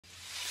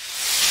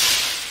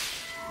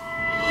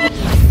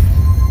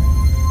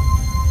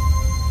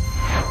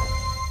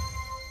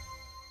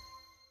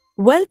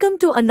Welcome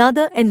to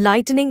another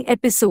enlightening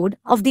episode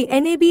of the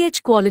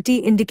NABH Quality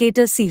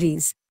Indicator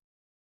series.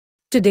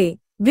 Today,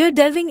 we're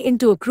delving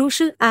into a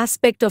crucial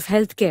aspect of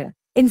healthcare: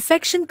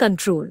 infection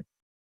control.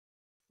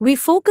 We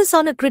focus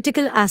on a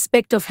critical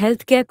aspect of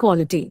healthcare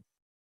quality.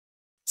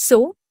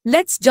 So,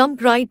 let's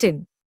jump right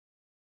in.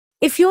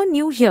 If you're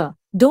new here,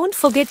 don't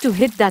forget to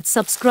hit that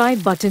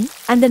subscribe button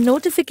and the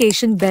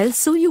notification bell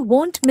so you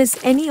won't miss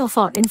any of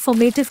our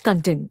informative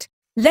content.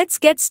 Let's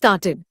get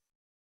started.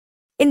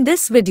 In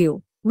this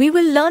video, we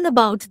will learn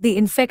about the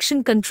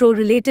infection control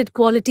related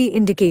quality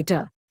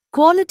indicator.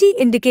 Quality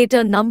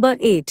indicator number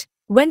 8,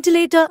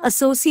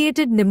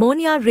 ventilator-associated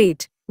pneumonia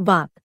rate,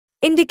 VAP.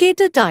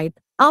 Indicator type,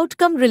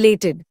 outcome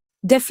related.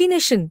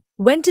 Definition: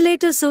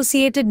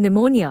 ventilator-associated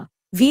pneumonia,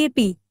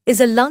 VAP, is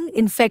a lung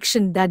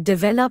infection that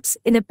develops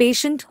in a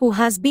patient who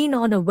has been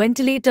on a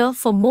ventilator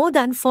for more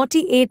than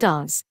 48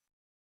 hours.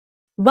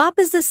 VAP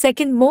is the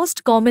second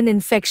most common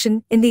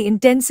infection in the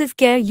intensive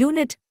care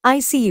unit,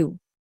 ICU.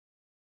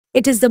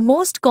 It is the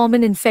most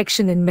common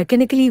infection in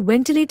mechanically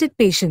ventilated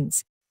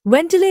patients.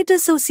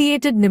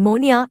 Ventilator-associated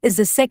pneumonia is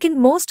the second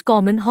most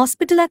common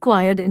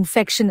hospital-acquired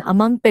infection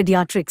among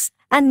pediatrics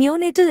and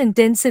neonatal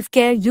intensive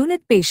care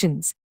unit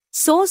patients.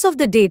 Source of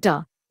the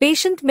data: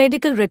 patient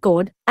medical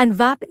record and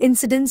VAP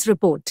incidence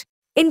report.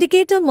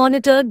 Indicator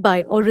monitored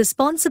by or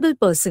responsible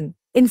person,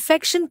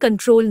 infection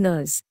control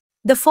nurse.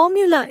 The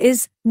formula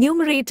is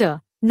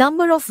numerator,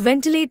 number of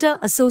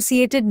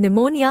ventilator-associated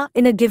pneumonia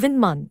in a given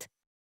month.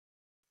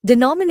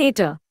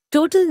 Denominator,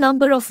 total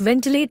number of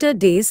ventilator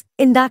days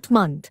in that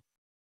month.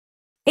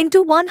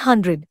 Into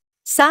 100.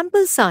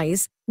 Sample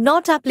size,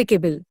 not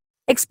applicable.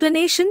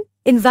 Explanation: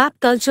 in VAP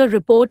culture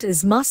report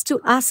is must to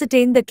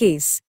ascertain the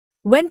case.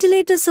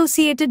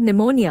 Ventilator-associated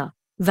pneumonia,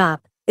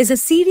 VAP, is a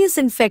serious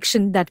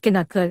infection that can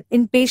occur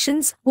in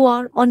patients who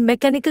are on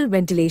mechanical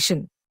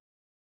ventilation.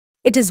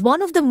 It is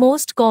one of the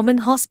most common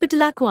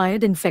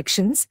hospital-acquired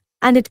infections,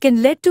 and it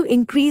can lead to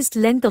increased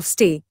length of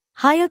stay,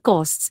 higher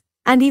costs,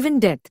 and even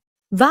death.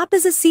 VAP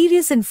is a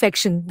serious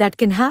infection that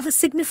can have a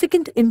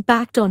significant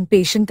impact on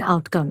patient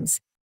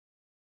outcomes.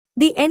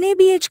 The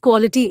NABH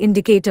quality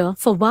indicator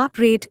for VAP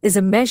rate is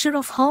a measure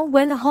of how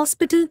well a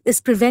hospital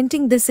is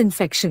preventing this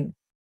infection.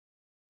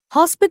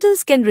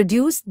 Hospitals can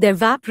reduce their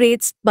VAP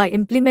rates by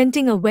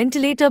implementing a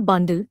ventilator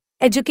bundle,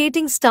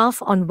 educating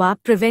staff on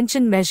VAP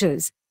prevention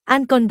measures,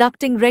 and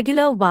conducting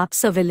regular VAP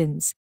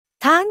surveillance.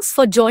 Thanks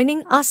for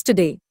joining us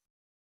today.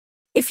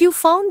 If you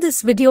found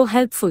this video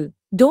helpful,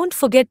 don't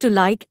forget to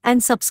like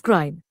and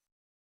subscribe.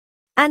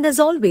 And as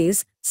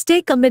always,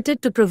 stay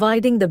committed to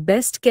providing the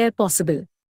best care possible.